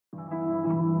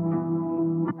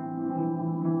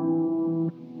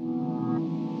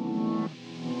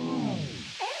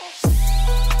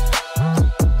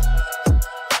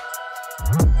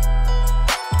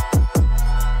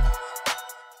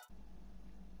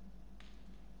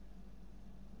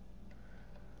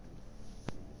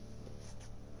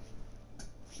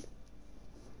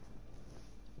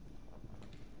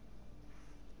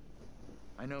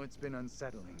know it's been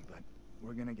unsettling, but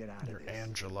we're gonna get out of You're this.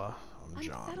 Angela. I'm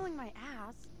John. Unsettling my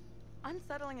ass.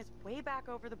 Unsettling is way back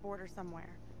over the border somewhere.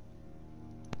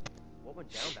 What went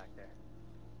down back there?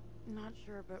 Not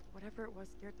sure, but whatever it was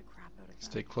scared the crap out of them.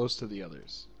 Stay close to the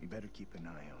others. We better keep an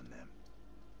eye on them.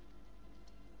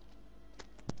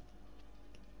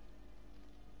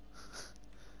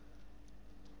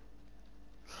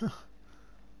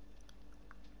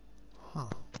 Huh.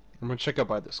 I'm gonna check out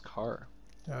by this car.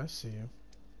 Yeah, I see you.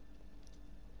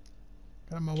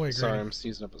 Get out of my way, Sorry, Grady. I'm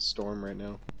seizing up a storm right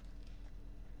now.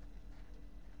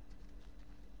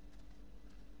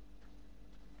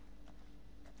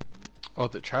 Oh,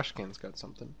 the trash can's got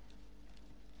something.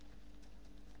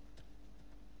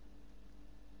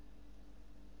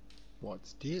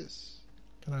 What's this?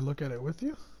 Can I look at it with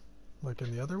you? Like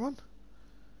in the other one?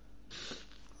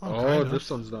 Oh, kind of. this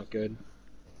one's not good.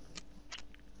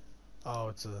 Oh,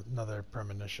 it's another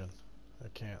premonition. I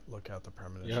can't look at the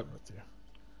premonition Yep. with you.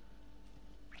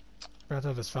 Brad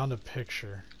has found a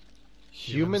picture.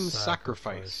 Human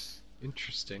sacrifice.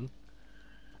 Interesting.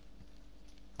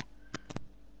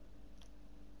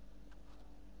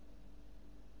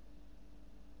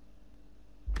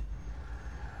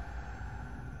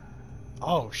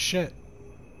 Oh, shit.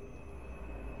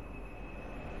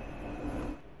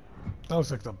 That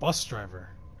looks like the bus driver.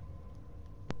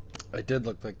 I did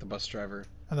look like the bus driver.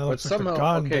 And that But looks like the somehow-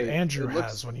 gun okay, that Andrew it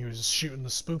looks- has when he was shooting the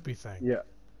spoopy thing. Yeah.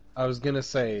 I was gonna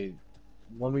say,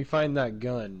 when we find that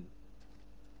gun,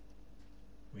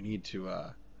 we need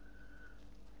to,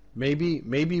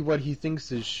 maybe what he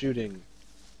thinks is shooting,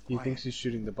 he Quiet. thinks he's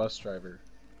shooting the bus driver.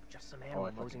 Just some I animal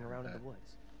fucking moseying around in heard the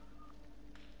woods.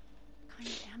 Kind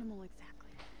of animal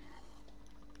exactly.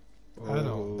 I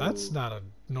don't. That's Oh, not a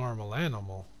normal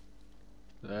animal.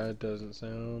 That doesn't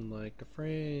sound like a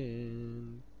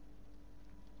friend.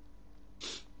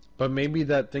 But maybe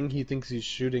that thing he thinks he's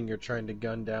shooting or trying to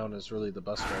gun down is really the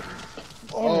bus driver.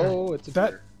 Oh, it's a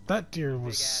deer. That deer Big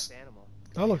was. ass animal.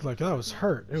 That looked like that was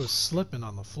hurt. It was slipping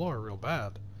on the floor real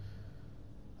bad.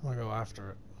 I'm gonna go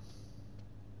after it.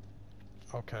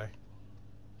 Okay.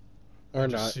 Or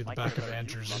Just not. see the Like back the of view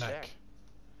Andrew's from up neck. there.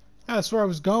 Yeah, that's where I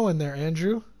was going there,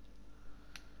 Andrew.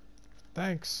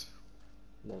 Thanks.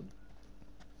 Little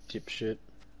dipshit.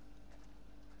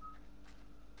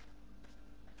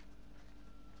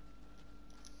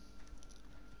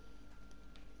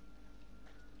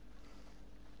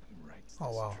 Who writes Oh,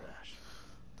 this wow. trash?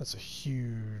 That's a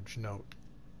huge note.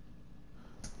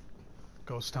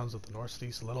 Ghost towns of the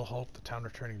northeast, Little Hope, the town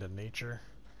returning to nature.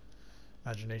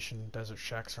 Imagination, desert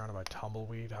shack surrounded by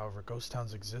tumbleweed. However, ghost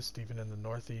towns exist even in the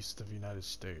northeast of the United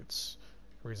States.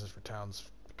 Reasons for towns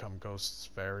become ghosts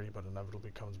vary, but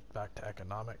inevitably comes back to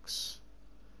economics.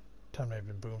 Town may have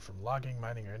been boomed from logging,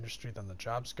 mining, or industry, then the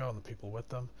jobs go and the people with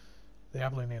them. The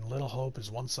aptly named Little Hope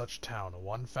is one such town, a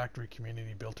one-factory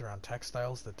community built around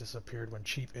textiles that disappeared when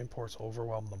cheap imports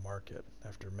overwhelmed the market.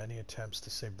 After many attempts to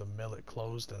save the mill, it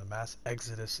closed, and a mass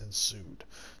exodus ensued.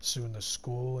 Soon the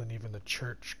school and even the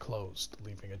church closed,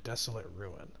 leaving a desolate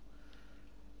ruin.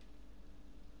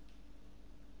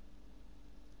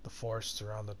 The forests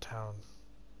around the town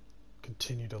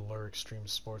continue to lure extreme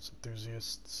sports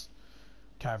enthusiasts.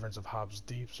 Caverns of Hobbs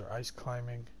Deeps or ice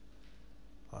climbing.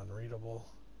 Unreadable.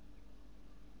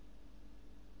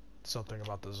 Something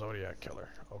about the Zodiac Killer.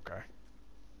 Okay.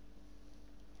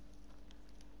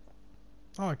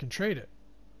 Oh, I can trade it.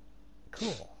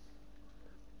 Cool.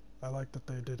 I like that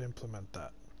they did implement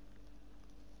that.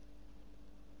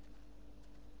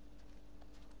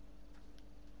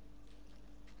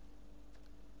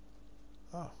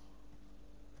 Oh.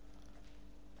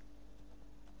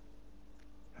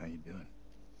 How you doing?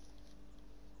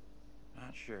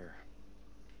 Not sure.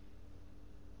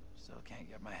 Still can't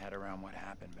get my head around what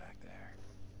happened back there.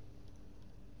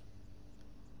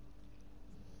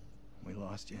 We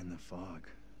lost you in the fog.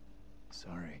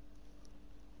 Sorry.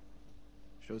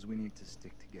 Shows we need to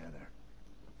stick together.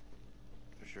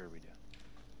 For sure we do.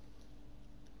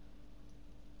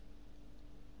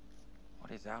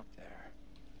 What is out there?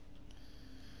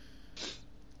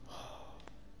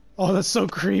 Oh, that's so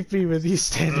creepy with you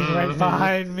standing right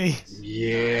behind me.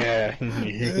 Yeah.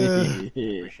 Appreciate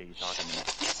you talking to me.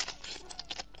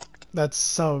 That's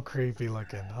so creepy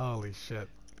looking. Holy shit.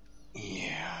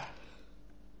 Yeah.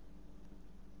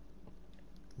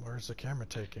 Where's the camera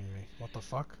taking me? What the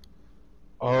fuck?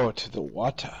 Oh, to the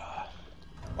water.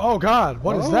 Oh god,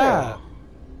 what is Oh. that?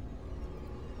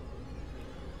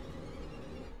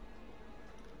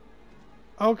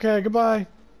 Okay, goodbye.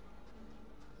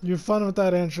 You have fun with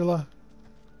that, Angela.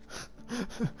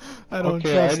 I don't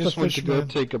Okay, I trust just the went to go fishman.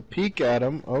 take a peek at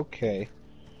him. Okay.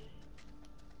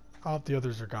 Oh, the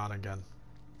others are gone again.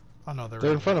 Oh no, they're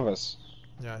They're in right front here. of us.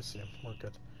 Yeah, I see them. We're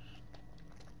good.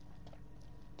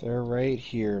 They're right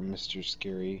here, Mr.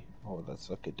 Scary. Oh, let's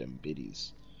look at them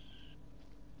biddies.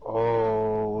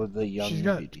 Oh, the young She's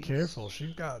got biddies. careful.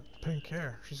 She's got pink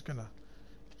hair. She's gonna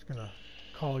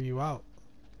call you out.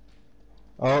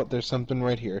 Oh, there's something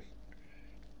right here.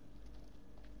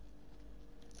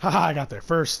 Haha, I got there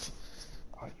first.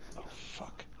 Oh,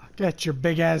 fuck. Get your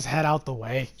big ass head out the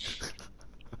way.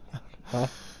 Huh?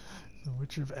 The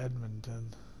Witch of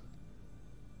Edmonton.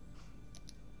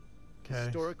 Okay.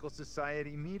 Historical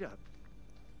Society meetup.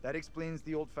 That explains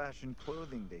the old-fashioned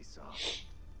clothing they saw.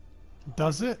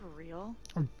 Does it? For real?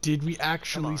 Or did we Come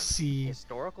actually on. see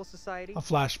Historical Society? a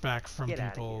flashback from Get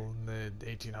outta people in the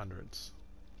 1800s?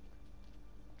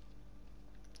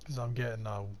 Because I'm getting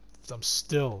I'm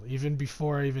still, even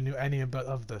before I even knew any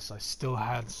of this, I still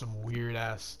had some weird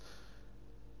ass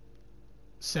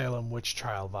Salem witch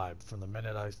trial vibe from the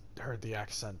minute I heard the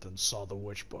accent and saw the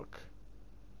witch book.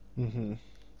 Mm-hmm.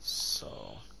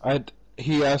 So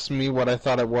He asked me what I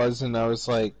thought it was, and I was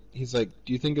like, he's like,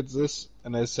 do you think it's this?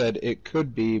 And I said, it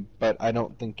could be, but I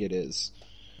don't think it is.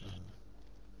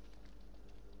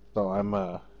 So I'm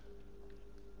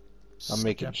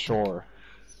making skeptic. sure.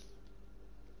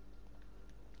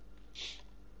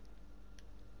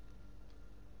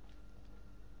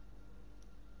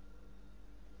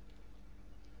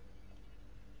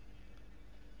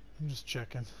 I'm just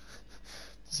checking to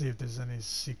see if there's any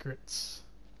secrets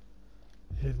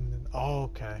hidden in... Oh,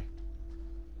 okay.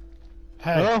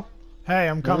 Hey, Hello? hey,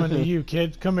 I'm coming to you,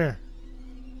 kid. Come here.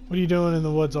 What are you doing in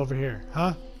the woods over here,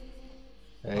 huh?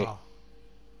 Hey. Oh.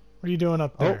 What are you doing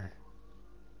up Oh. there?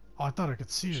 Oh, I thought I could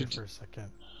see her Should- for a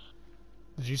second.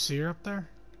 Did you see her up there?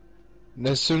 And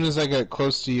as soon as I got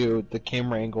close to you, the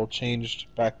camera angle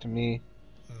changed back to me,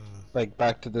 like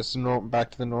back to this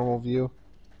back to the normal view.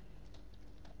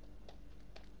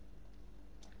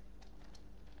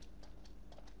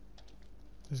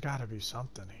 There's got to be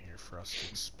something here for us to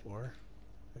explore.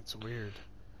 It's weird.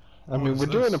 I What mean, is we're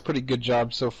doing a this? pretty good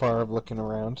job so far of looking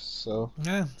around. So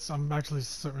Yeah, so I'm actually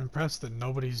sort of impressed that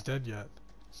nobody's dead yet.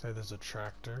 Say there's a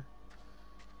tractor.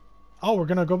 Oh, we're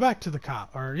gonna go back to the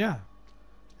cop. Or yeah,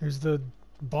 here's the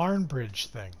barn bridge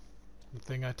thing. The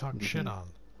thing I talked shit on.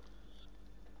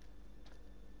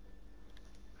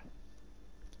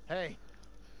 Hey,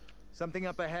 something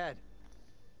up ahead.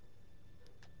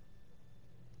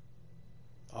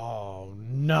 Oh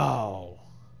no.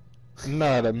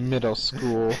 not a middle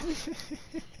school.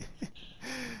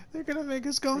 They're gonna make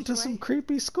us go Which into some way?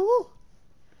 creepy school.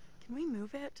 Can we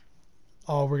move it?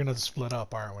 Oh, we're gonna split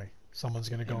up, aren't we? Someone's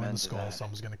gonna go in Amen the to skull, that.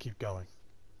 someone's gonna keep going.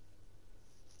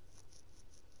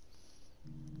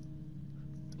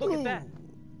 Look at that.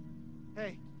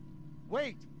 Hey,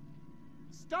 wait!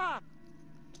 Stop!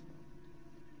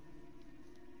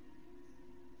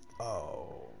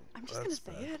 Oh. I'm just gonna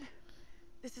say it.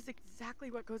 This is exactly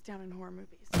what goes down in horror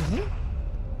movies.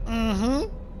 Mm-hmm.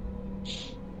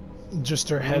 Just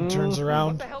her head turns What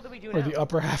around, the hell do we do or now? the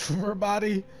upper half of her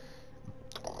body.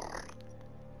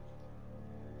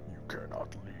 You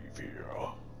cannot leave here.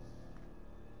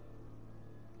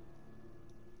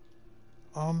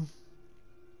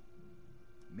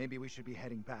 Maybe we should be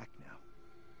heading back now.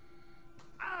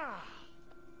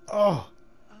 Oh.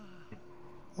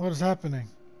 What is happening?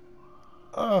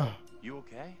 You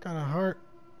okay? Got a heart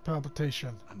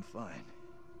palpitation. I'm fine.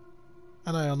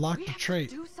 And I unlocked We a have trait.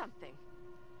 to do something.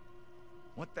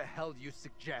 What the hell do you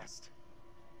suggest?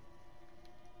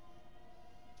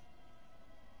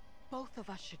 Both of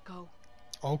us should go.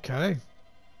 Okay.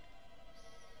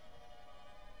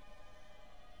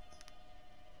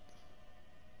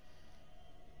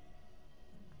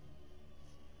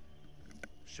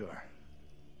 Sure.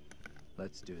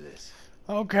 Let's do this.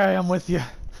 Okay, I'm with you.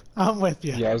 I'm with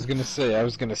you. Yeah, I was gonna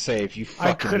say if you fucking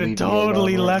I could have leave me alone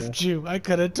totally right left now. you. I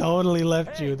could have totally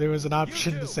left Hey, you. There was an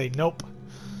option you to two. say nope.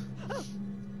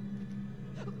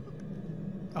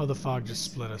 Oh, the fog just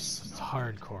split us. It's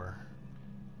hardcore.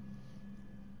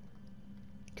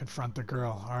 Confront the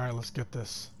girl. Alright, let's get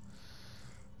this.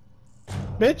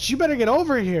 Bitch, you better get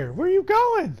over here. Where are you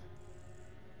going?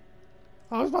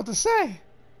 I was about to say.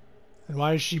 And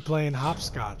why is she playing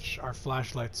hopscotch? Our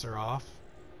flashlights are off.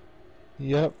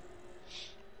 Yep.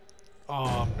 Oh,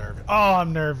 I'm nervous. Oh,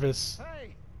 I'm nervous.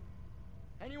 Hey!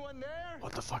 Anyone there?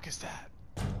 What the fuck is that?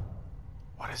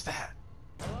 What is that?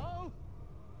 Hello?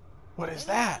 What is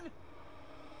that?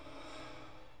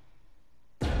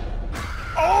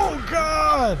 Oh,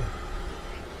 God!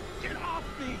 Get off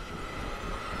me!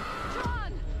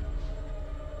 John!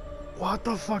 What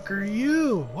the fuck are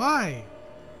you? Why?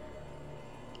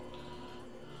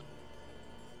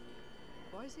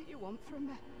 What is it you want from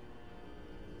me?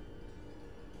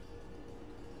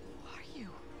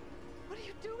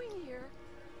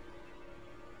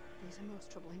 these are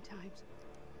most troubling times.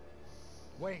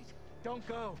 Wait, don't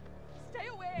go. Stay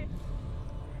away!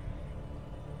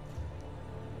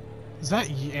 Is that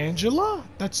Angela?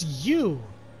 That's you!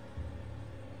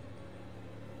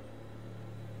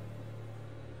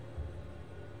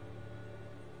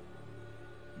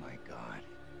 My God.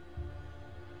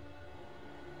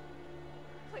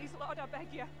 Please, Lord, I beg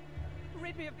you.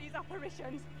 Rid me of these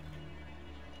apparitions.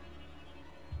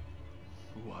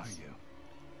 Who are you?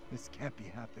 This can't be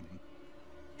happening.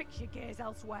 Fix your gaze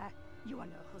elsewhere. You are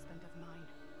no husband of mine.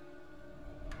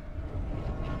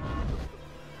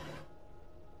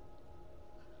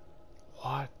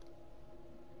 What?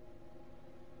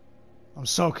 I'm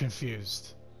so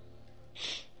confused.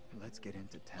 Let's get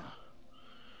into town.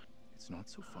 It's not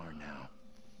so far now,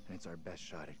 and it's our best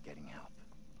shot at getting help.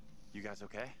 You guys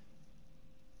okay?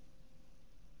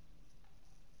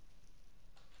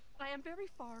 I am very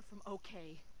far from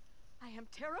okay. I am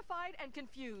terrified and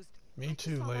confused. Me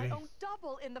too, Saw lady. my own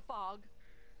double in the fog.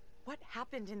 What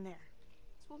happened in there?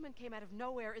 This woman came out of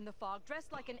nowhere in the fog,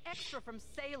 dressed like an extra from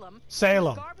Salem. She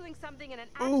Salem. was garbling something in an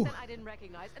Ooh. accent I didn't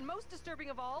recognize, and most disturbing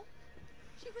of all,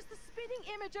 she was the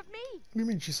spitting image of me. What do you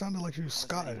mean? She sounded like she was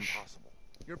How is that even Scottish. possible?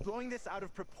 You're blowing this out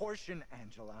of proportion,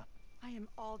 Angela. I am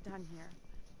all done here.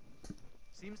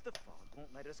 Seems the fog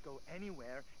won't let us go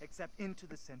anywhere except into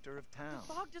the center of town.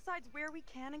 The fog decides where we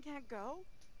can and can't go?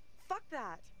 Fuck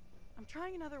that. I'm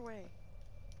trying another way.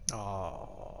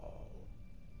 Oh.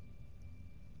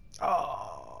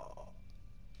 Oh.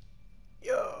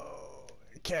 Yo.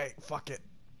 Okay, fuck it.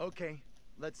 Okay,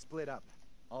 let's split up.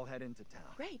 I'll head into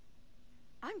town. Great.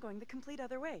 I'm going the complete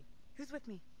other way. Who's with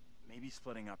me? Maybe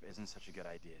splitting up isn't such a good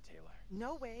idea, Taylor.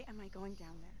 No way am I going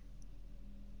down there.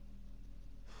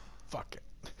 Fuck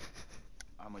it.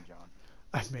 I'm with John.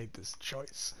 I made this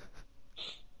choice.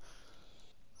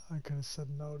 I could have said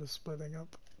no to splitting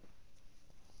up.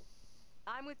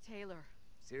 I'm with Taylor.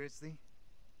 Seriously?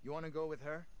 You want to go with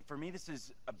her? For me, this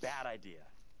is a bad idea.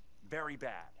 Very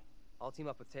bad. I'll team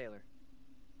up with Taylor.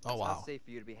 Oh It's wow. not safe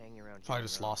for you to be hanging around So I here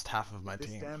just alone. lost half of my This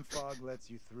team. damn fog lets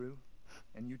you through,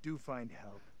 and you do find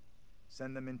help.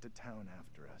 Send them into town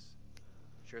after us.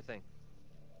 Sure thing.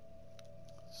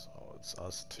 So it's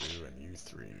us two and you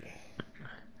three.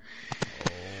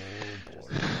 Oh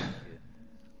boy.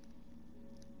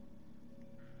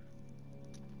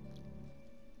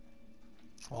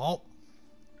 Well,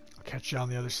 I'll catch you on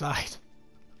the other side.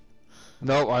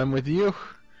 No, I'm with you.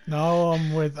 No,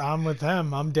 I'm with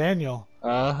him. I'm Daniel.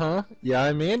 Uh-huh. Yeah,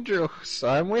 I'm Andrew, so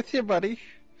I'm with you, buddy.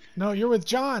 No, you're with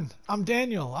John. I'm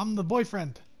Daniel. I'm the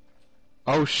boyfriend.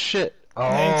 Oh, shit. Oh.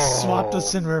 They swapped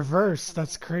us in reverse.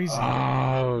 That's crazy.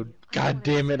 Oh, god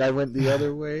damn it, I went the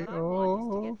other way. What I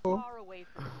want is to get Oh. far away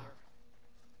from here.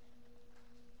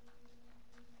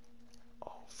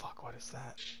 Oh, fuck, what is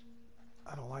that?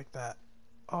 I don't like that.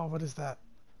 Oh, what is that?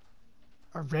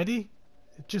 Already?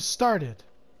 It just started.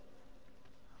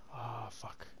 Ah,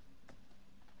 fuck.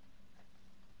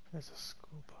 There's a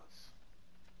school bus.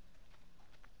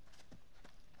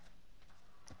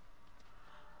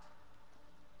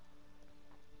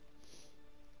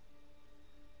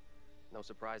 No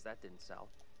surprise that didn't sell.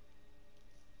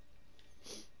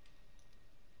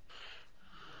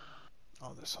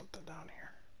 Oh, there's something down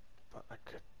here. But I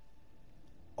could...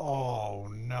 Oh,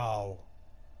 no.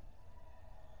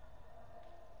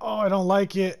 Oh, I don't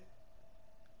like it.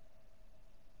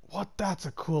 What? That's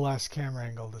a cool-ass camera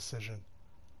angle decision.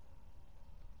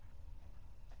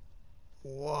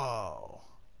 Whoa.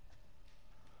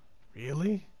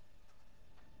 Really?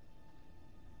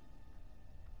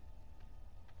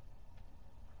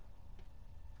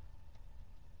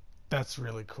 That's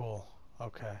really cool.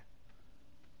 Okay.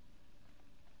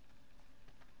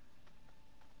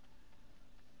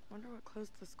 Wonder what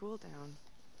closed the school down.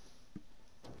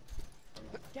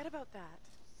 Forget about that.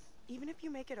 Even if you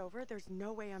make it over, there's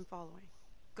no way I'm following.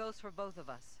 Goes for both of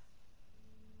us.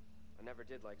 I never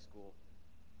did like school.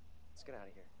 Let's get out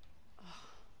of here.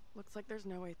 Looks like there's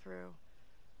no way through.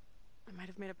 I might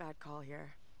have made a bad call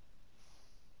here.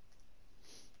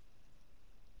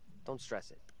 Don't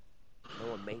stress it.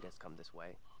 No one made us come this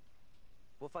way.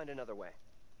 We'll find another way.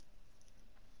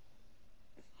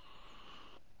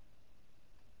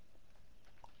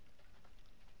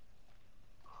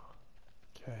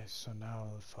 Okay, so now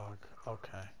the fog.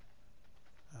 Okay.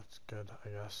 That's good, I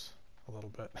guess. A little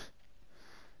bit.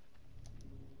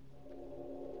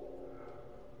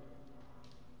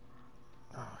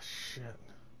 Oh, shit.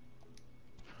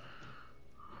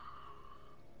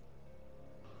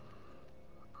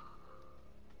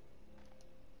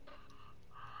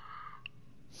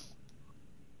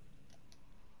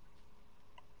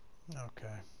 Okay.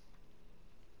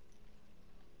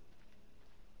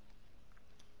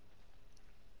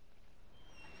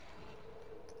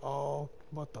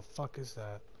 What the fuck is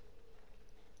that?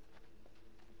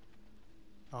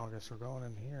 Oh, I guess we're going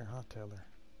in here, huh, Taylor?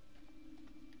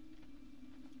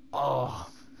 Oh.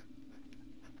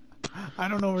 I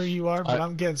don't know where you are, but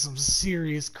I'm getting some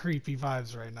serious creepy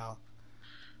vibes right now.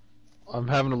 I'm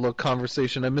having a little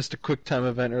conversation. I missed a quick time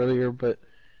event earlier, but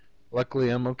luckily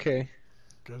I'm okay.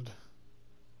 Good.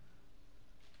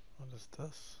 What is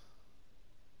this?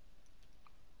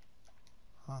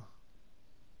 Huh.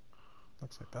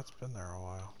 Looks like that's been there a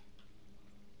while.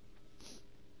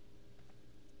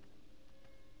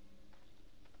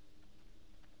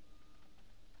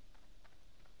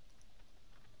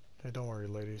 Hey, don't worry,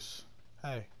 ladies.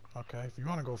 Hey, okay, if you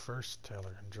want to go first,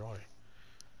 Taylor, enjoy.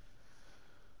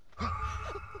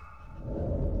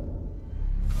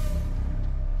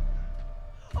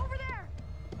 Over there!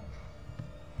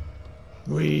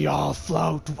 We all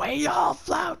float, they all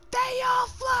float!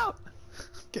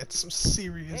 Get some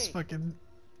serious Hey, fucking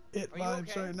it are you vibes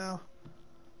okay? right now.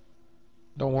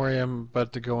 Don't worry, I'm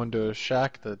about to go into a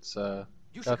shack that's You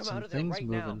should got come some out of there things right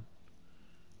moving. now.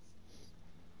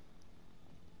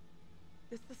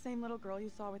 This the same little girl you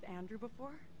saw with Andrew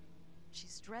before?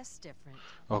 She's dressed different.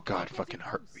 Oh god, Get fucking too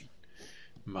heartbeat.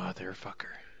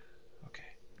 Motherfucker. Okay.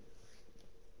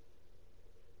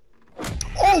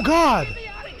 Oh god!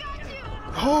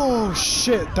 Oh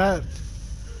shit, that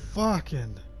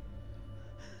fucking...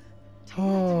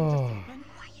 Oh,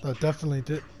 that definitely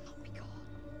did.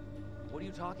 What are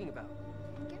you talking about?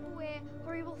 Get away,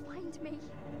 or he will find me.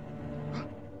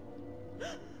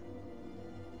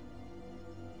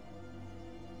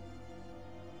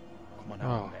 Come on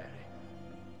out, Oh. Mary.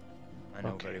 I know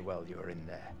Okay. very well you're in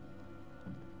there.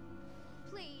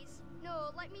 Please,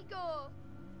 no, let me go.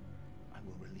 I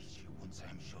will release you once I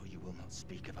am sure you will not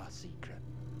speak of our secret.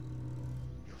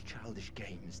 Your childish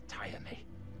games tire me.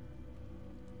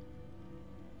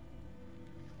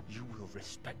 You will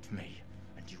respect me,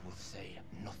 and you will say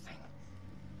nothing.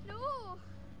 No!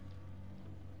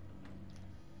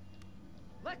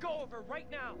 Let go of her right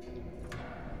now!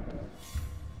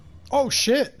 Oh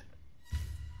shit!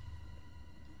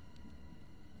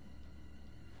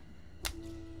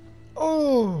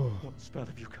 Oh! What spell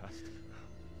have you cast?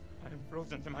 I am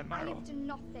frozen to my I marrow. have done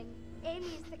nothing. Amy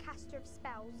is the caster of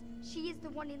spells. She is the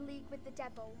one in league with the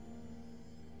devil.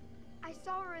 I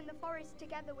saw her in the forest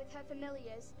together with her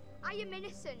familiars. I am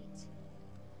innocent.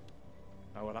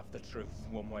 I will have the truth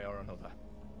one way or another.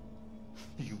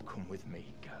 You come with me,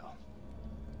 girl.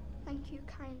 Thank you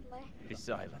kindly. Be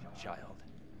silent, child.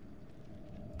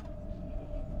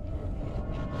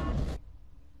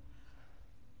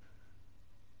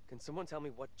 Can someone tell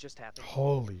me what just happened?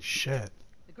 Holy shit.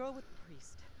 The girl with the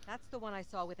priest. That's the one I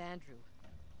saw with Andrew.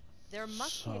 There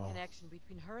must be a So- connection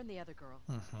between her and the other girl.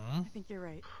 Mm-hmm. I think you're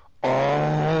right.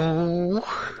 Oh.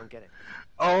 I don't get it.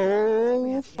 We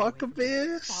Oh, have to get fuck away from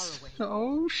here. abyss. Far away.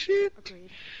 Oh shit. Agreed.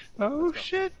 Oh Let's go.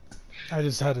 shit. I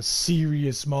just had a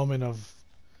serious moment of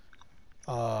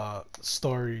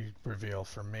story reveal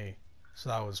for me. So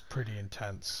that was pretty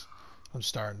intense. I'm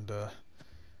starting to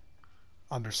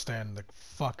understand the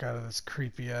fuck out of this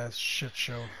creepy ass shit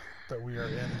show that we are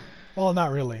in. Well,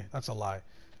 not really. That's a lie.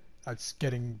 It's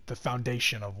getting the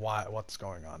foundation of what's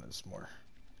going on is more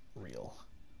real.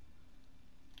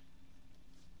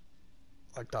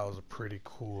 Like that was a pretty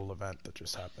cool event that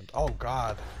just happened. Oh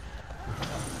god.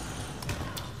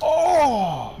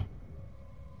 Oh!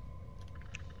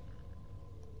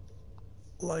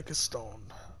 Like a stone.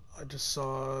 I just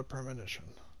saw a premonition.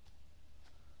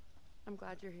 I'm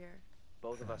glad you're here.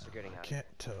 Both of us are getting I out of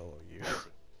can't tell you.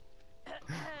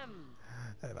 here.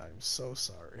 And I'm so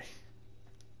sorry.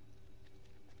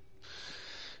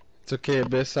 It's okay,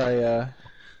 Abyss.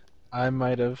 I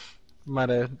might have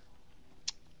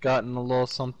gotten a little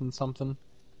something.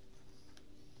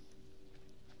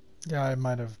 Yeah, I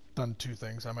might have done two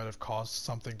things. I might have caused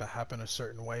something to happen a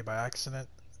certain way by accident,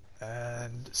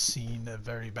 and seen a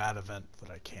very bad event that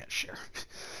I can't share.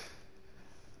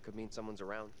 Could mean someone's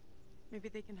around. Maybe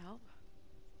they can help.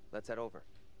 Let's head over.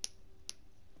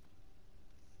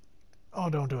 Oh,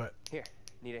 don't do it. Here,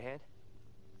 need a hand?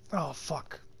 Oh,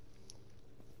 fuck.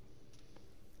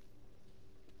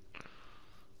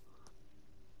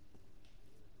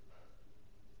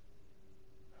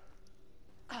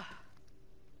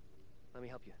 Let me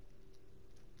help you.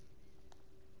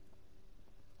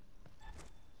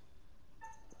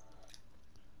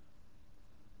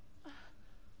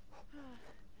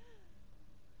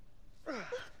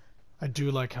 I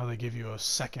do like how they give you a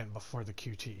second before the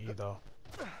QTE, though.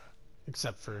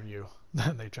 Except for you.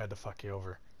 They tried to fuck you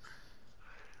over.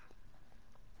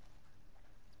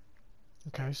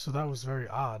 Okay, so that was very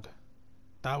odd.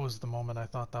 that was the moment I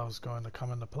thought that was going to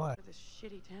come into play. This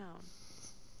shitty town.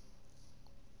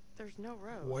 There's no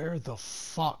road. Where the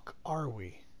fuck are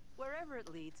we? Wherever it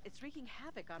leads, it's wreaking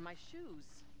havoc on my shoes.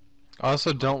 I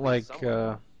also don't like,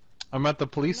 I'm at the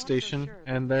police I'm not so station, sure.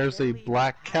 and there's a Barely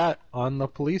black have- cat on the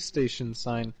police station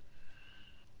sign.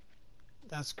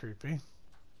 That's creepy.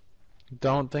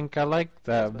 Don't think I like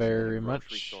that Must have been a very grocery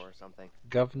much, store or something.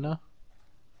 governor.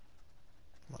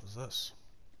 What is this?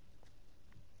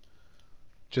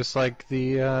 Just like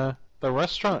the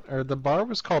restaurant, or the bar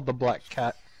was called the Black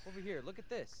Cat. Over here, look at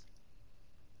this.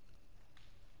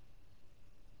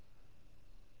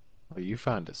 Oh, you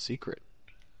found a secret.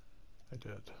 I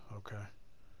did. Okay.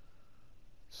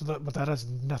 So but that has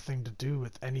nothing to do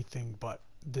with anything but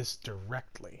this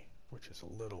directly, which is a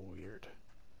little weird.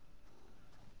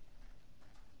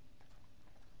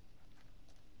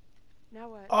 Now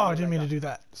what? Oh, I didn't mean to do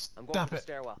that. I'm going Stop for the it.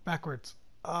 stairwell. Backwards.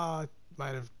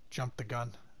 Might have jumped the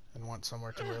gun and went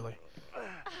somewhere too early.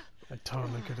 I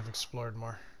totally could have explored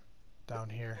more down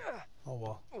here. Oh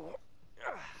well.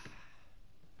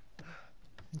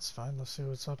 It's fine. Let's see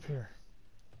what's up here.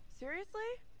 Seriously?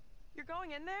 You're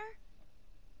going in there?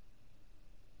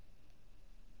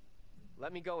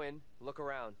 Let me go in, look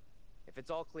around. If it's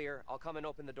all clear, I'll come and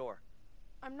open the door.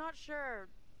 I'm not sure.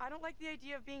 I don't like the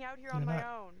idea of being out here on You're my not-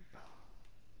 own.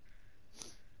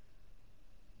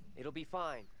 It'll be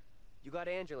fine. You got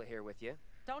Angela here with you.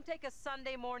 Don't take a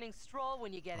Sunday morning stroll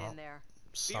when you get Oh. in there.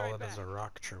 Solid back. as a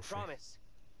rock trophy. Promise.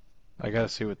 I gotta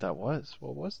see what that was.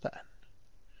 What was that?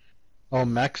 Oh,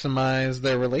 maximize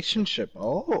their relationship.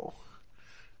 Oh.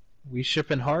 We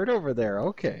shipping hard over there.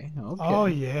 Okay. Okay. Oh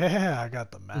yeah, I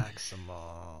got the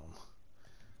maximum.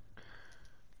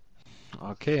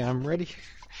 Okay, I'm ready.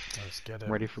 Let's get it.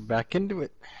 I'm ready for back into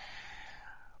it.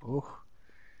 Oh.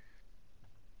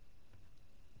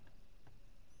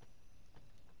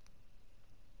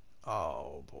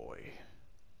 Oh boy.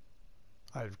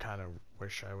 I kind of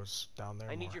wish I was down there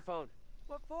I more. need your phone.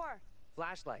 What for?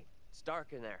 Flashlight. It's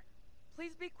dark in there.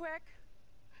 Please be quick.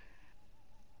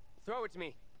 Throw it to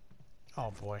me.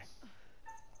 Oh boy.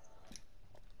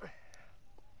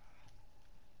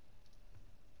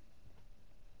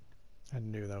 I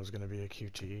knew that was going to be a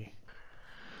QTE.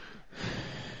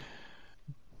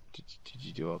 Did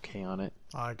you do okay on it?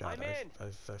 I got I'm it. in. I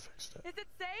fixed it. Is it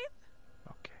safe?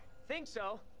 Okay. Think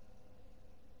so.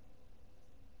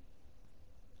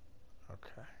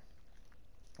 Okay.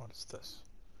 What is this?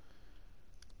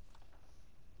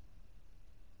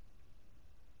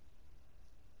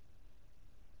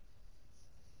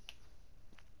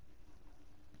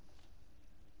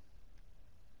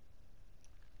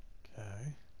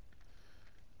 Okay.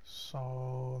 So,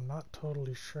 I'm not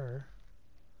totally sure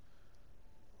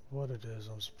what it is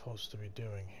I'm supposed to be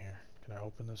doing here. Can I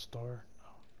open this door? No.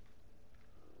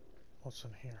 What's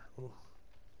in here? Ooh.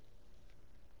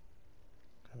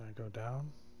 Can I go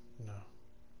down? No.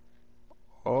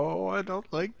 Oh, I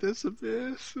don't like this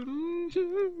abyss.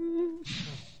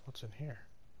 What's in here?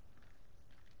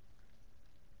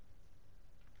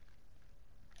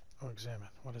 Oh, examine.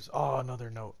 What is... Oh, another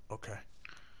note. Okay.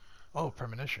 Oh,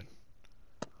 premonition.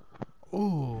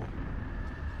 Ooh.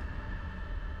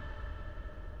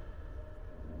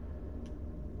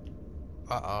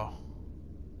 Uh-oh.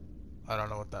 I don't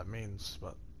know what that means,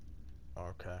 but...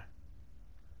 Okay.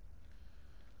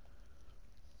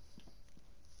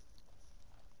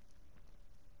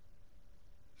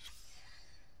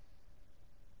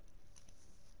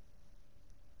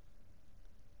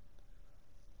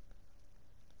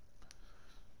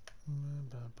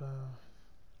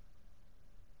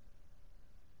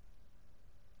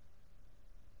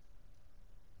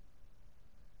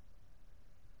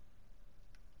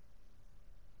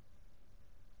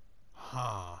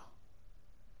 Huh.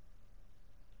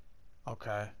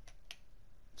 Okay.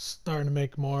 Starting to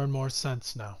make more and more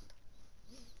sense now.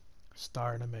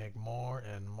 Starting to make more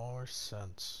and more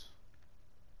sense.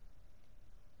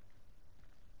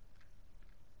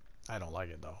 I don't like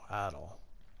it though, at all.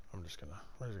 We're just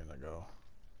gonna go.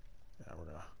 Yeah, we're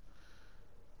gonna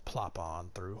plop on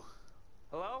through.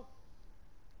 Hello?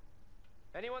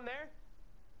 Anyone there?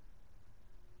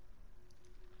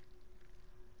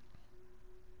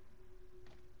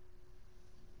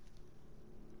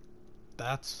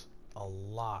 That's a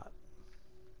lot.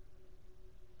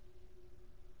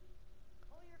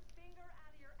 Pull your finger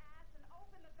out of your ass and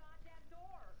open the goddamn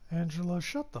door. Angela,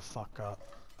 shut the fuck up.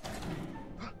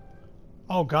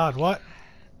 Oh god, what?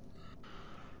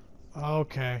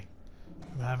 Okay.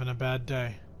 I'm having a bad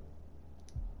day.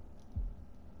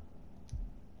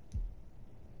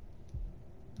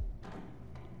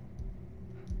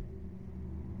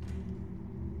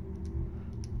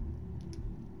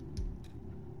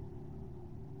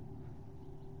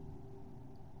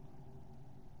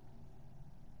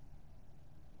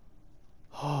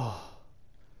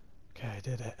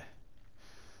 did it.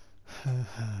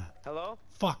 Hello?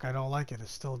 Fuck, I don't like it.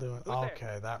 It's still doing. Who's there?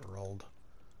 Okay, that rolled.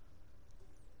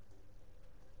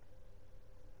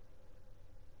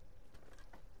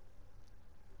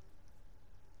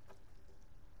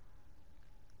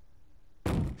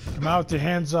 Come out with your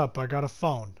hands up. I got a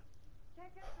phone.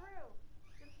 Can't get through.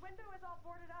 This window is all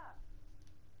boarded up.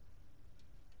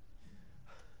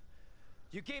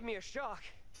 You gave me a shock.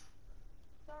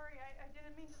 Sorry, I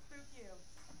didn't mean to spook you.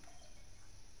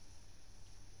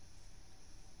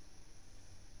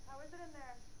 How is it in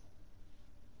there?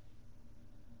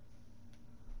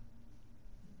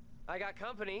 I got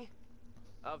company.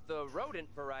 Of the rodent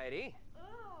variety. Ugh.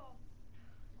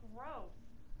 Gross.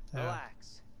 Yeah.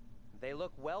 Relax. They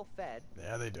look well fed.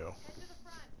 Yeah, they do. Head to the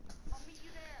front. I'll meet you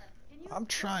there. Can you I'm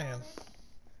trying.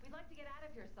 We'd like to get out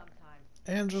of here sometime.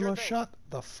 Angela, Sure thing. shut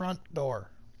the front door.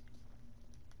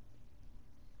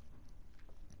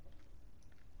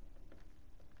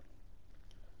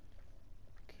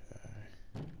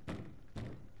 Okay.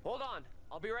 Hold on.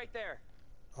 I'll be right there.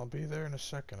 I'll be there in a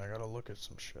second. I gotta look at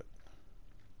some shit.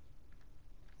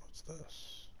 What's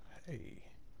this? Hey.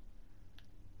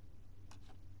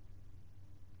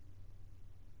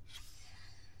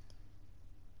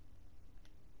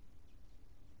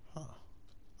 Huh.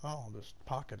 Oh, I'll just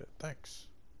pocket it. Thanks.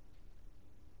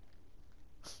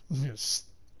 I'm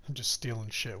just stealing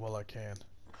shit while I can.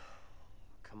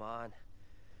 Come on.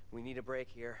 We need a break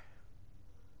here.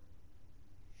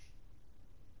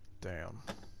 Damn.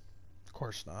 Of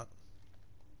course not.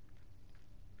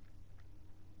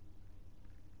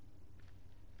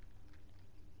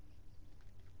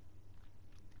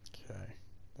 Okay.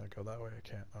 Did I go that way? I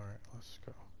can't. Alright, let's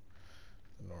go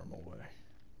the normal way.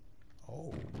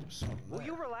 Oh, there's something Will there.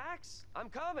 you relax? I'm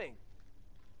coming.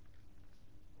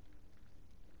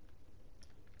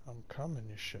 I'm coming,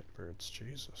 you shitbirds.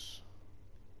 Jesus.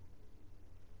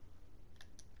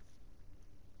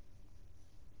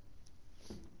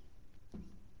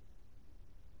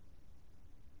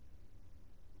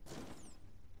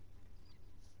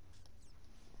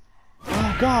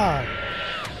 Oh, God!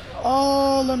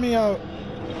 Oh, let me out.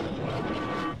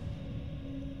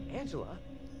 Angela?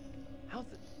 How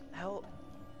the hell?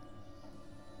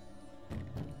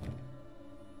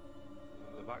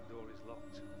 The back door is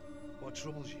locked. What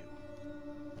troubles you?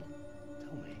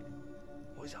 Tell me,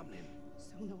 what is happening?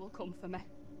 Sona will come for me.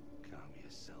 Calm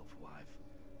yourself, wife.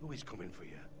 Who is coming for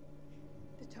you?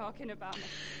 They're talking about me.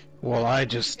 Well, I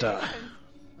just,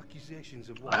 Accusations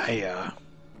of what? They talk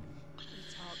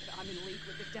that I'm in league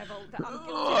with the devil, that I'm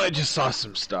guilty. Oh, I just saw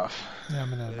some stuff. Yeah,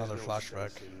 I'm in There's another no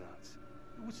flashback. sense in that.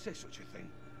 Who would say such a thing?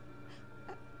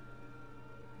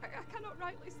 I cannot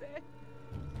rightly say.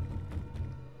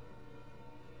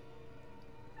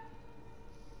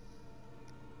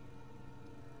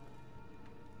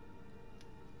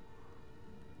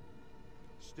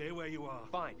 Stay where you are.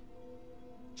 Fine.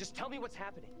 Just tell me what's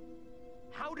happening.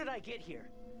 How did I get here?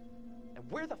 And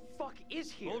where the fuck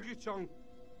is here? Hold your tongue.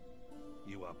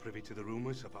 You are privy to the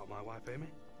rumors about my wife, Amy?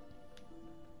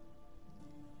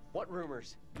 What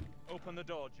rumors? Open the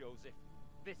door, Joseph.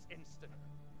 This instant.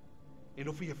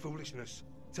 Enough of your foolishness.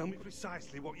 Tell me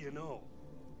precisely what you know.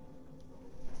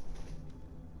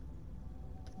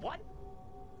 What?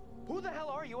 Who the hell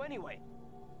are you anyway?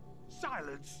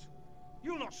 Silence!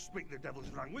 You'll not speak the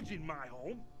devil's language in my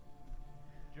home.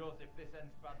 Joseph, this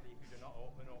ends badly if you do not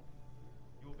open up.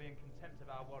 You will be in contempt of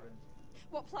our warrant.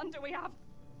 What plan do we have?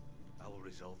 I will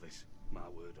resolve this. My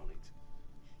word on it.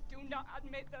 Do not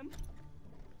admit them.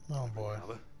 Oh, boy.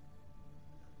 Father.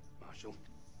 Marshal.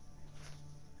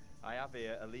 I have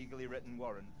here a legally written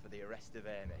warrant for the arrest of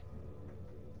Amy.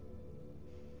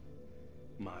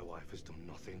 My wife has done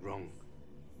nothing wrong.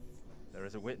 There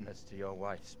is a witness to your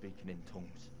wife speaking in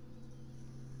tongues.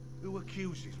 Who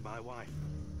accuses my wife?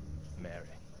 Mary.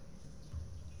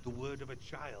 The word of a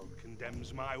child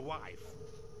condemns my wife.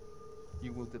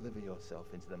 You will deliver yourself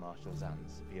into the Marshal's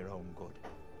hands for your own good.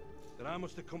 Then I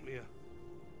must accompany her.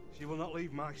 She will not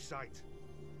leave my sight.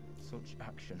 Such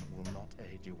action will not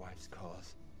aid your wife's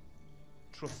cause.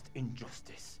 Trust in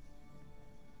justice.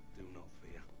 Do not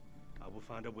fear. I will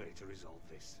find a way to resolve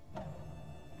this.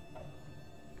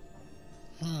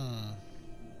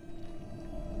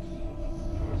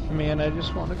 Man, I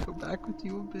just want to go back with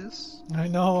you, Abyss. I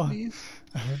know. Please.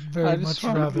 I would very much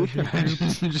rather be I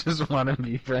duped. just want to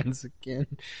be friends again.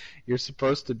 You're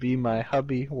supposed to be my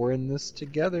hubby. We're in this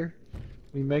together.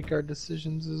 We make our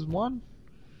decisions as one.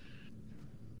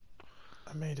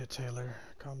 I made it, Taylor.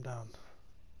 Calm down.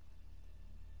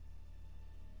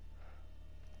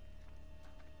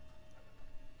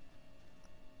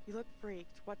 You look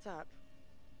freaked. What's up?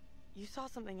 You saw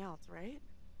something else, right?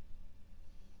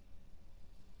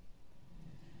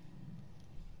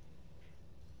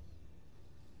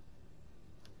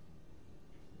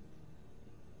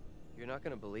 not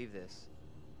gonna believe this,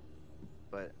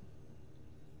 but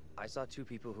I saw two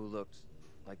people who looked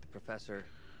like the professor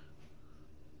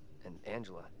and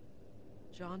Angela.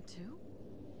 John too?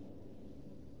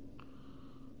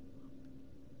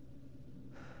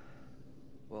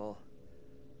 Well,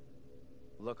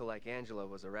 lookalike Angela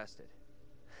was arrested.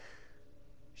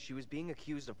 She was being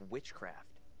accused of witchcraft.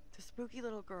 The spooky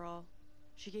little girl.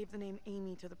 She gave the name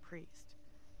Amy to the priest.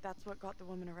 That's what got the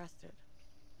woman arrested.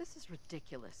 This is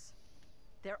ridiculous.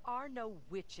 There are no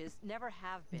witches, never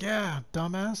have been. Yeah,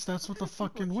 dumbass, that's what the People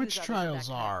fucking accuse witch others of trials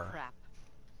that kind of are. crap.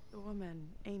 The woman,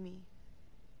 Amy.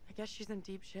 I guess she's in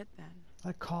deep shit then.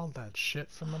 I called that shit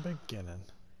from the beginning.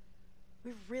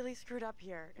 We've really screwed up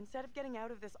here. Instead of getting out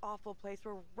of this awful place,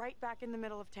 we're right back in the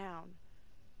middle of town.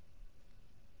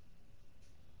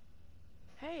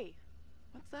 Hey,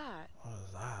 what's that? What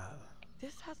is that?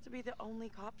 This has to be the only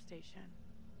cop station.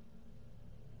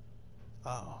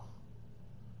 Oh.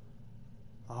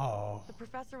 Oh. The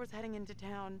professor was heading into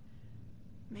town.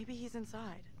 Maybe he's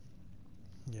inside.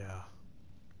 Yeah.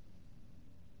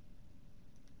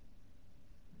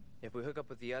 If we hook up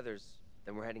with the others,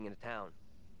 then we're heading into town.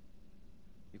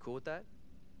 You cool with that?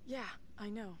 Yeah, I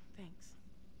know, thanks.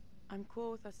 I'm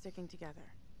cool with us sticking together.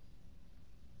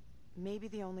 Maybe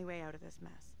the only way out of this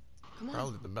mess. Come on,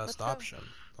 Probably the best let's go. option.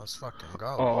 Let's fucking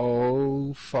go.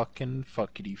 Oh, fucking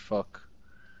fuckity fuck.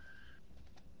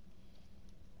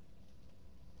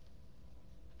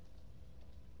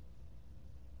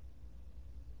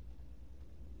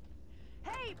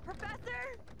 Hey,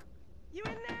 Professor! You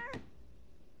in there?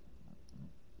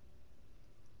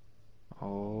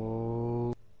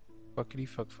 Oh, fuckity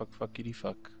fuck, fuckity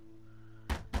fuck.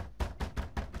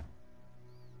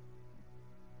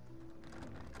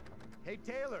 Hey,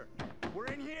 Taylor, we're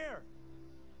in here.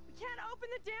 We can't open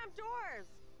the damn doors!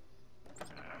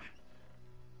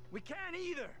 We can't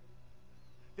either.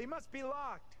 They must be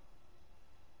locked.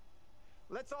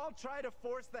 Let's all try to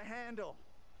force the handle.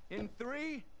 In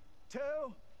 3, 2,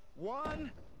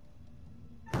 1.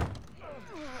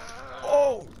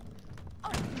 Oh!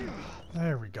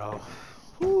 There we go.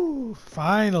 Whew,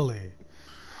 finally.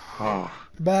 Oh.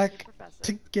 Back Professor.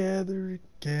 together Find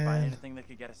again. anything that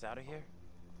could get us out of here?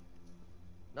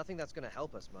 Nothing that's gonna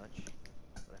help us much.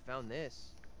 But I found this.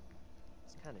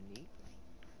 It's kind of neat.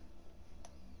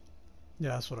 Yeah,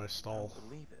 that's what I I stole. don't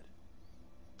believe it.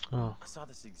 Oh. I saw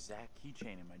this exact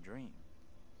keychain in my dream.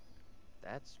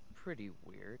 That's pretty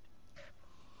weird.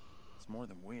 It's more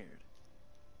than weird.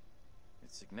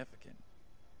 It's significant.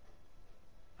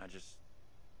 I just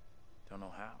don't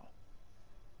know how.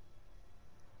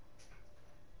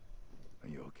 Are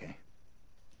you okay?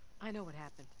 I know what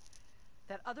happened.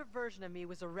 That other version of me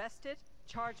was arrested,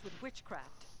 charged with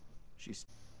witchcraft.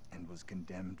 And was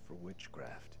condemned for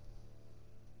witchcraft.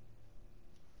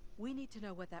 We need to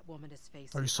know what that woman is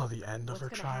facing. Oh, you saw the end of What's her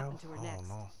gonna happen trial? to her Oh next?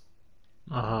 no.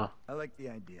 Uh-huh. I like the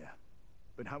idea,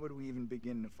 but how would we even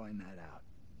begin to find that out?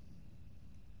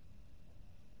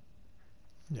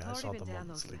 Yeah, I I've saw already the been down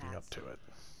moments those leading up paths. to it.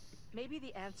 Maybe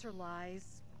the answer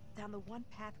lies down the one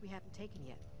path we haven't taken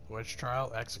yet. Witch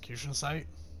trial, execution site?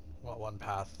 What one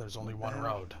path? There's only one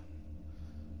Well. road.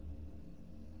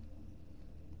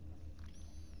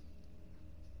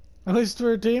 At least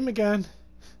we're a team again.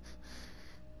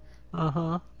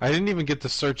 Uh-huh. I didn't even get to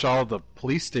search all the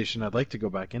police station. I'd like to go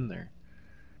back in there.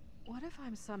 What if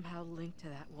I'm somehow linked to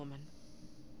that woman?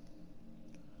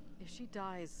 If she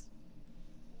dies,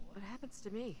 what happens to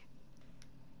me?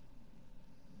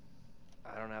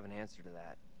 I don't have an answer to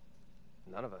that.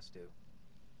 None of us do.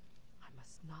 I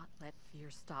must not let fear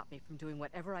stop me from doing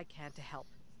whatever I can to help.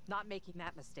 Not making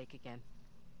that mistake again.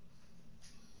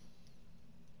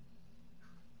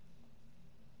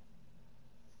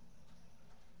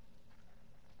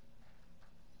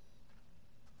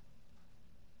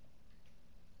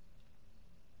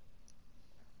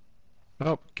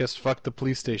 Oh, guess fuck the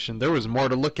police station. There was more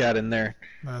to look at in there.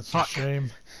 That's Fuck. a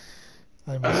shame.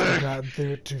 I must have gotten through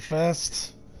it too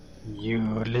fast. You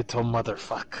little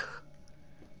motherfuck.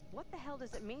 What the hell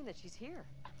does it mean that she's here?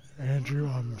 Andrew,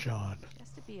 I'm John. It has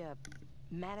to be a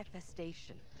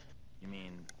manifestation. You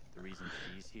mean the reason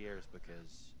she's here is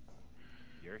because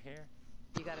you're here?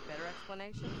 You got a better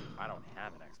explanation? I don't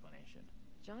have an explanation.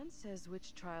 John says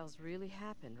witch trials really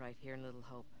happen right here in Little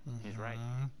Hope. He's right.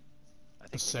 Mhm. I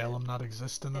think Does they Salem did. not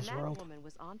exist in And this that world? woman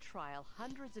was on trial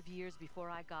hundreds of years before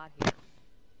I got here.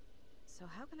 So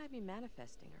how can I be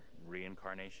manifesting her?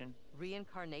 Reincarnation?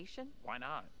 Reincarnation? Why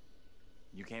not?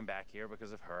 You came back here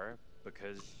because of her,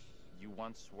 because you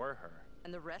once were her.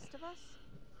 And the rest of us?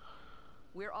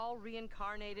 We're all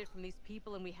reincarnated from these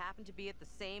people and we happen to be at the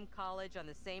same college on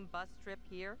the same bus trip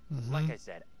here? Mhm. Like I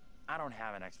said, I don't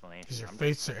have an explanation. Because your I'm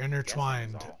fates just are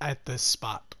intertwined guessing is all. at this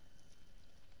spot.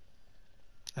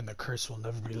 And the curse will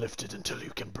never be lifted until you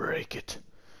can break it.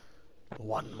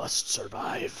 One must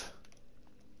survive.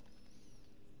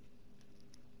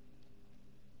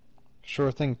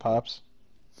 Sure thing, Pops.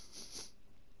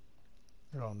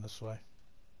 You're going this way.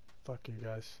 Fuck you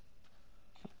guys.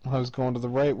 I was going to the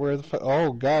right. Where the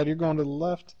oh God, you're going to the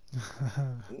left.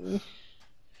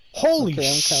 Holy Okay,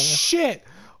 I'm coming. shit!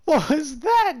 What was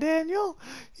that, Daniel?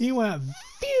 He went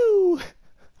phew!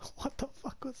 What the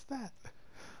fuck was that?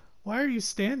 Why are you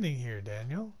standing here,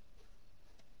 Daniel?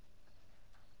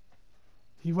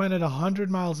 He went at 100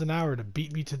 miles an hour to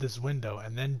beat me to this window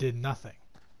and then did nothing.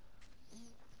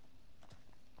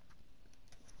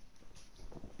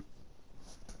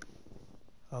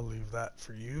 I'll leave that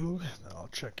for you, and I'll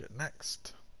check it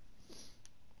next.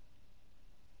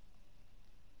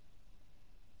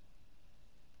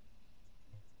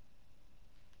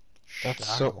 That's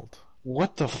Shackled. so.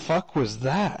 What the fuck was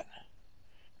that?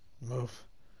 Move.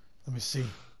 Let me see.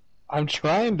 I'm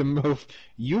trying to move.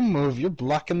 You move. You're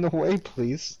blocking the way,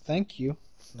 please. Thank you.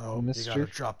 No, you Mister. gotta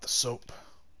drop the soap.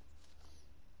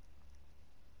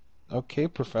 Okay,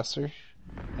 Professor.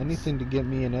 Anything to get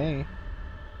me an A.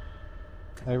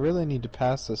 I really need to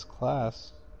pass this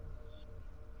class.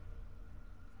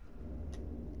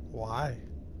 Why?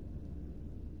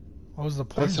 What was the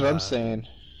point That's of what I'm that? saying.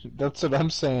 That's what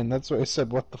I'm saying. That's why I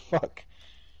said, what the fuck?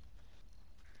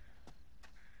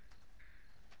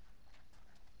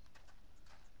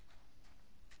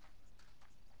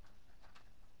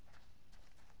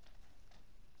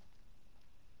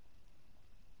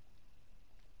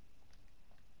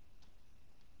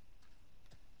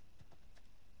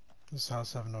 This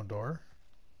house have no door?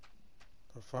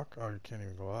 The fuck? Oh, you can't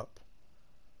even go up.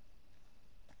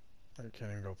 Oh, you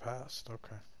can't even go past.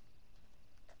 Okay.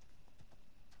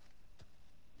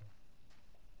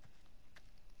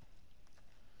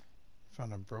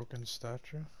 Found a broken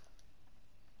statue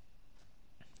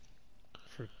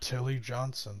for Tilly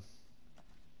Johnson.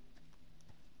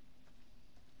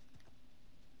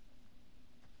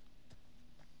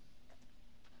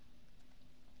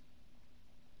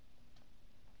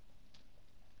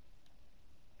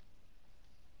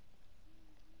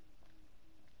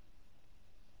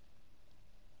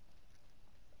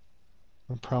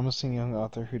 A promising young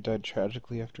author who died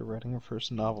tragically after writing her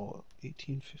first novel,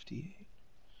 1858.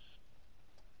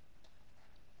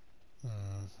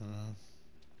 Mm-hmm.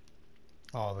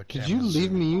 Oh, the Did you camera's leave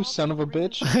zooming. me, you son of a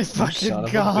bitch? I You fucking son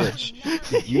of got a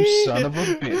bitch. You son of a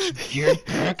bitch. Get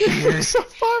back You're here. so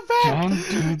far back!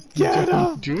 Get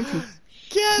Don't him! do this.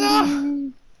 Get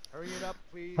him! Hurry it up,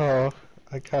 please. Oh,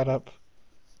 I caught up.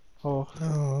 Oh,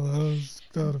 Oh,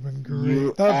 that would have been great.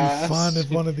 You That'd ass. be fun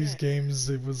if one of these games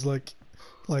it was like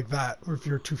that, or if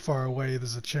you're too far away,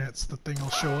 there's a chance the thing will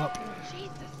show up.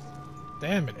 Jesus.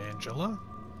 Damn it, Angela.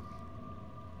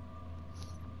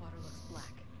 Water looks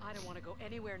black. I don't want to go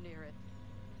anywhere near it.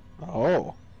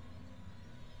 Oh.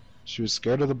 She was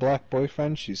scared of the black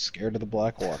boyfriend, she's scared of the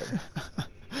black water.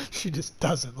 She just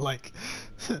doesn't like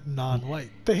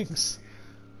non-white things.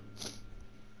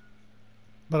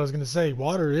 But I was gonna say,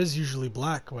 water is usually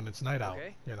black when it's night out.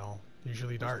 Okay. You know,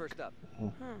 usually Who's dark. first up?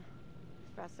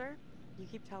 Professor, you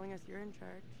keep telling us you're in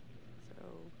charge,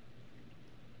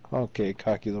 so... Okay,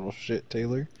 cocky little shit,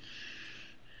 Taylor.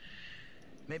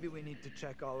 Maybe we need to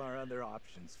check all our other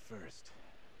options first.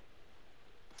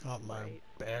 Oh my,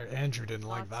 Andrew didn't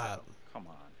like that. Come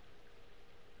on.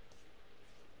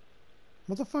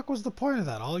 What the fuck was the point of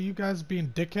that? All you guys being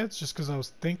dickheads just because I was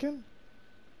thinking?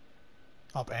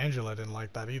 Oh, Angela didn't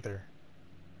like that either.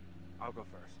 I'll go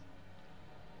first.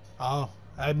 Oh,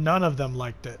 and none of them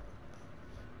liked it.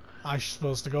 I'm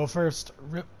supposed to go first.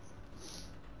 Rip.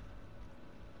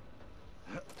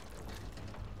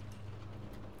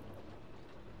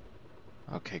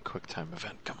 Okay, quick time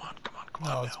event. Come on.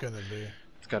 No, it's gonna be.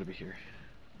 It's gotta be here.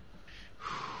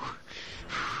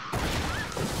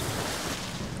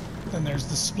 Then there's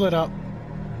the split up.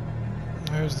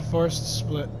 There's the forced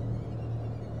split.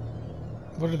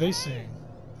 What are they seeing?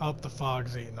 Oh, the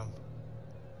fog's eating them.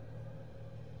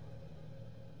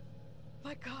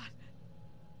 My God.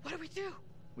 What do we do?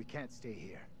 We can't stay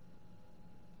here.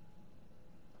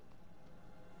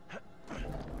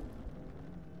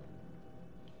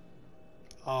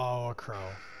 Oh, a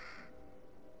crow.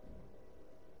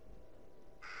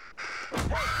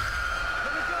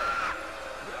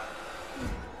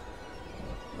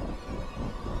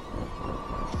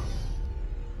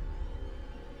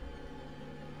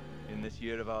 In this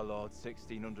year of our Lord,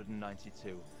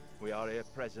 1692, we are here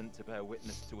present to bear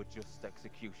witness to a just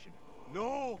execution.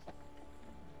 No!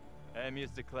 Amy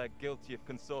is declared guilty of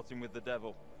consorting with the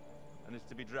devil, and is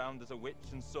to be drowned as a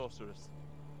witch and sorceress.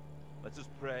 Let us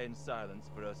pray in silence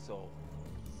for her soul.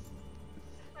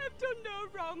 I've done no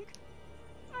wrong.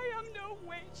 I am no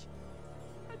witch.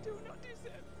 I do not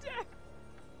deserve death.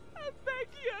 I beg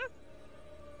you.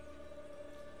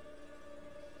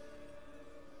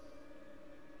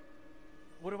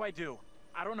 What do I do?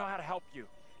 I don't know how to help you.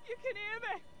 You can hear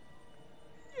me.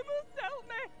 You must help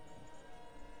me.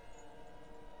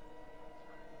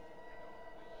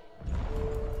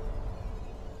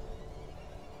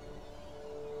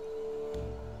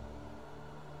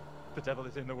 The devil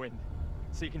is in the wind,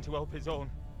 seeking to help his own.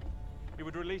 He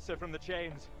would release her from the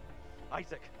chains.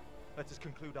 Isaac, let us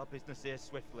conclude our business here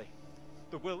swiftly.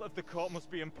 The will of the court must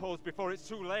be imposed before it's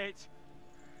too late.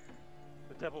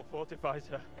 The devil fortifies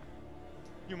her.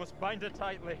 You must bind her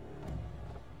tightly.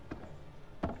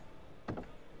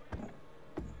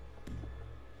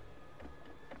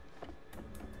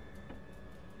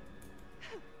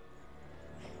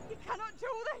 You cannot do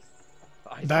this.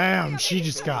 Damn, she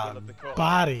just got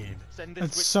bodied.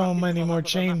 That's so many more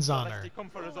chains on her.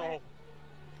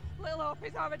 Little Hope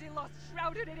is already lost,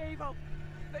 shrouded in evil.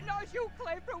 But not as you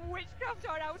claim from witchcraft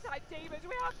or outside demons.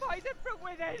 We are poisoned from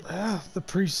within. Yeah, the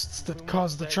priests that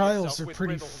caused the trials are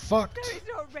pretty fucked. There is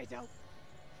no riddle.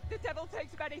 The devil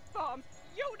takes many forms.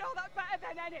 You know that better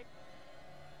than any.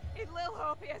 In Little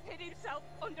Hope, he has hid himself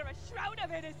under a shroud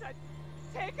of innocence,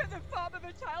 taken the form of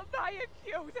a child, my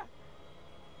accuser.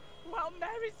 While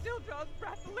Mary still draws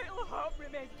breath, Little Hope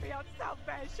remains beyond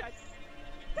salvation.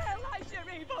 There lies your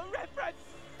evil reference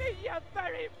in your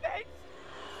very midst.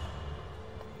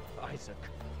 Isaac.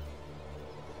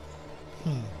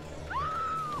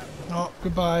 Oh,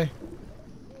 goodbye.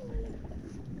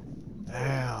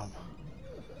 Damn.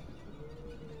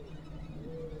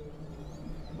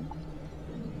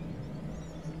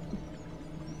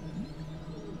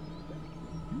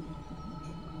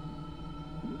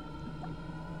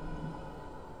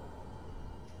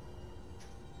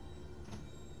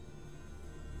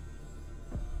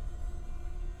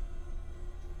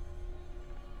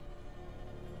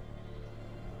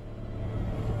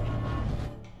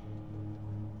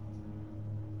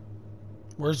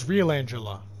 Where's real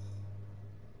Angela?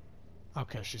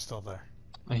 Okay, she's still there.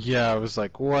 Yeah, I was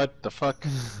like, what the fuck?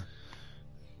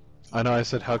 I know, I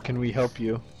said, how can we help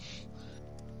you?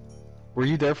 Were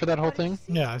you there for that whole thing?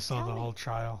 Yeah, I saw the whole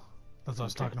trial. That's what I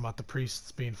was talking about, the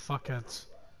priests being fuckheads.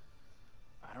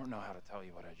 I don't know how to tell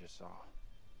you what I just saw.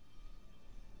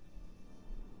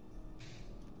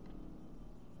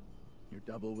 Your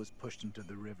double was pushed into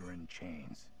the river in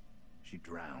chains. She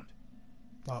drowned.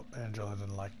 Oh, Angela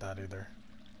didn't like that either.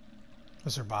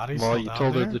 Was her body well, still you down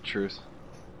told there? her the truth.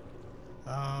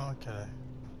 Oh, okay.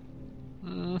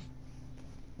 I'm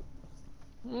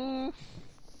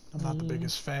not the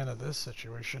biggest fan of this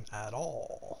situation at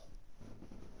all.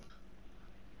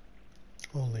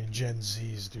 Only Gen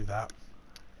Zs do that.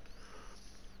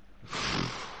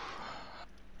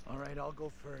 Alright, I'll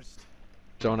go first.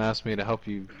 Don't ask me to help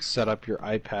you set up your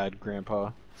iPad, Grandpa.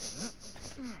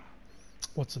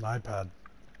 What's an iPad?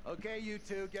 Okay, you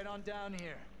two, get on down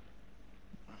here.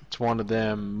 It's one of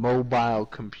them mobile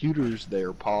computers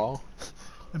there, Paul.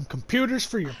 Them computers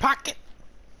for your pocket?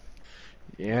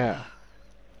 Yeah.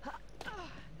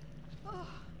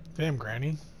 Damn,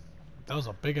 Granny. That was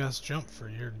a big-ass jump for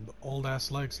your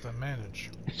old-ass legs to manage.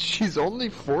 She's only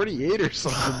 48 or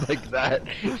something like that.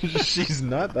 She's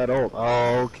not that old.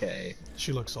 Okay.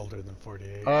 She looks older than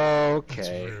 48.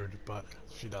 Okay. It's rude, but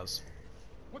she does.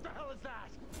 What the hell is that?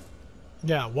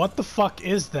 Yeah, what the fuck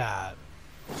is that?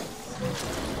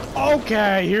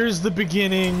 Okay, here's the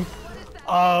beginning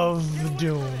of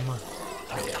Doom.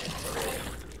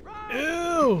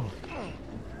 Ew!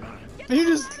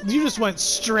 You just went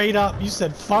straight up. You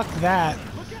said fuck that.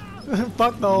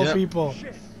 Fuck the old people.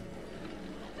 Shit.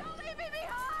 Don't leave me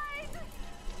behind!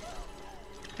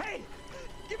 Hey!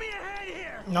 Give me a hand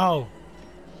here! No.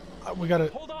 We gotta...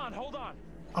 Hold on, hold on.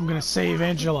 I'm gonna save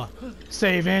Angela.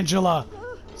 Save Angela.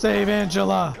 Save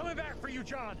Angela. Coming back for you,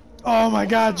 John. Oh my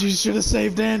god, you should have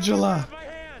saved Angela.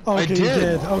 Okay, you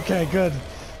did. Okay, good.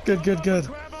 Good, good, good.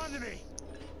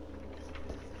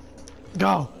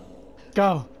 Go.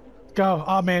 Go. Go.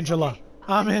 I'm Angela.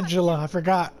 I'm Angela. I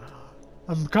forgot.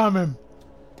 I'm coming.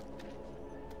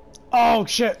 Oh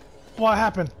shit. What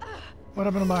happened? What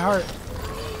happened to my heart?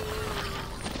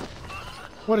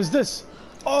 What is this?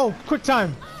 Oh, quick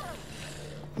time.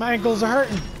 My ankles are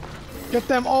hurting. Get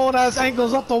them old ass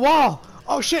ankles up the wall.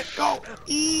 Oh shit, go.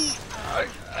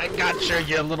 I got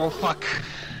you little fuck.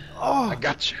 Oh. I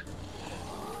got you.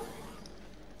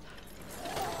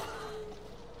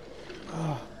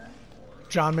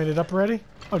 John made it up already?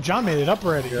 Oh, John made it up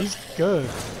already. Yep. He's good.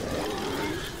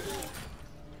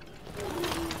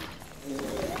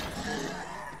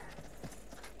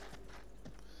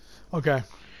 Okay.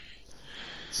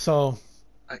 So,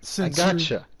 since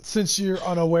gotcha. Since you're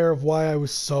unaware of why I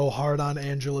was so hard on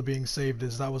Angela being saved,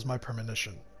 is that was my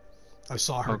premonition. I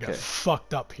saw her get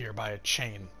fucked up here by a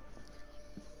chain.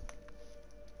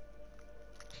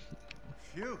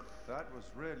 Phew, that was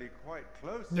really quite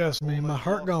close. Yes, me, my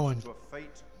heart going. To a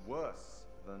fate worse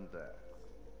than death.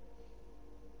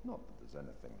 Not that there's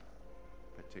anything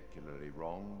particularly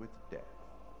wrong with death.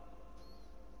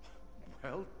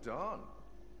 Well done.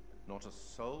 Not a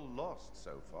soul lost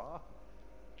so far.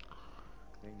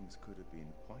 Things could have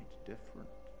been quite different.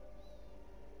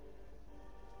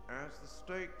 As the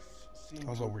stakes seem to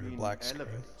have been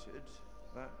elevated,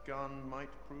 that gun might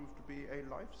prove to be a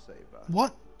lifesaver.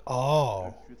 What? Oh.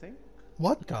 Don't you think?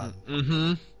 What gun?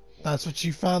 Mm-hmm. That's what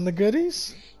you found the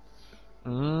goodies?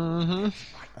 Mm-hmm.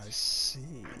 I see.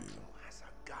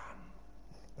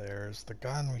 There's the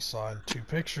gun we saw in 2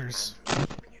 pictures.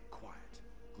 Keeping it quiet.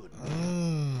 Good. Look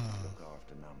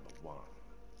after number 1,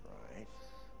 right?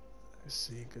 I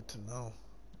see. Good to know.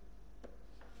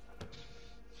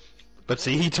 But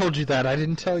see, he told you that. I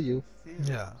didn't tell you.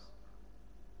 Yeah.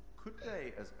 Could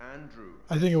they, as Andrew,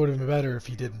 I think it would have been better if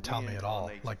he didn't tell me at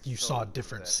all. Like, you saw a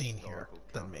different scene here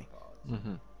than me.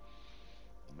 Mm-hmm.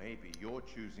 Maybe you're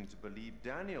choosing to believe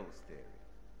Daniel's theory,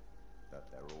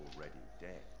 that they're already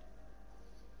dead.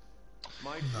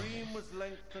 My dream was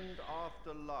lengthened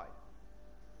after life.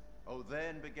 Oh,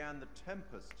 then began the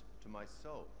tempest to my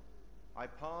soul. I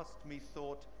passed,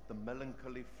 methought, the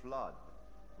melancholy flood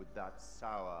with that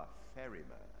sour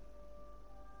ferryman,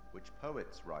 which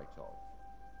poets write of,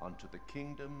 unto the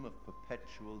kingdom of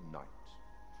perpetual night.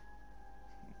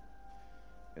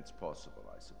 It's possible,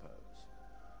 I suppose.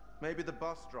 Maybe the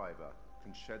bus driver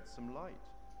can shed some light.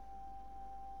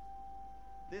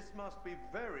 This must be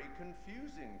very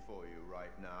confusing for you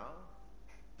right now.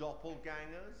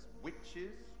 Doppelgangers,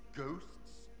 witches,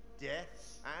 ghosts,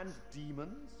 death, and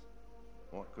demons.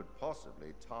 What could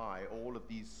possibly tie all of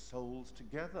these souls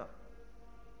together?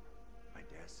 I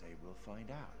dare say we'll find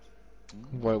out.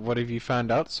 What have you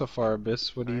found out so far,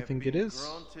 Abyss? What do you think it is? I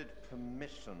have been granted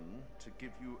permission to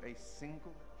give you a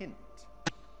single hint.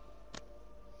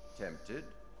 Tempted?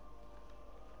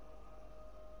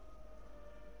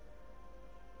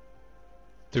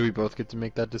 Do we both get to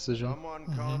make that decision? Someone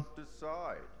can't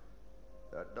decide.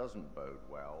 That doesn't bode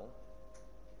well.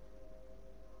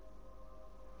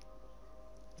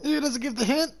 He doesn't give the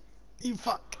hint? You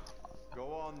fuck.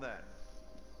 Go on then.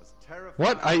 As terrifying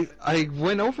What? as I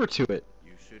went over to it.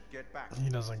 you should get back. He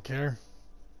doesn't care.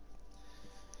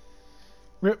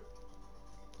 Rip.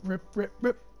 Rip, rip,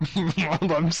 rip.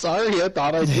 I'm sorry, I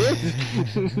thought I did.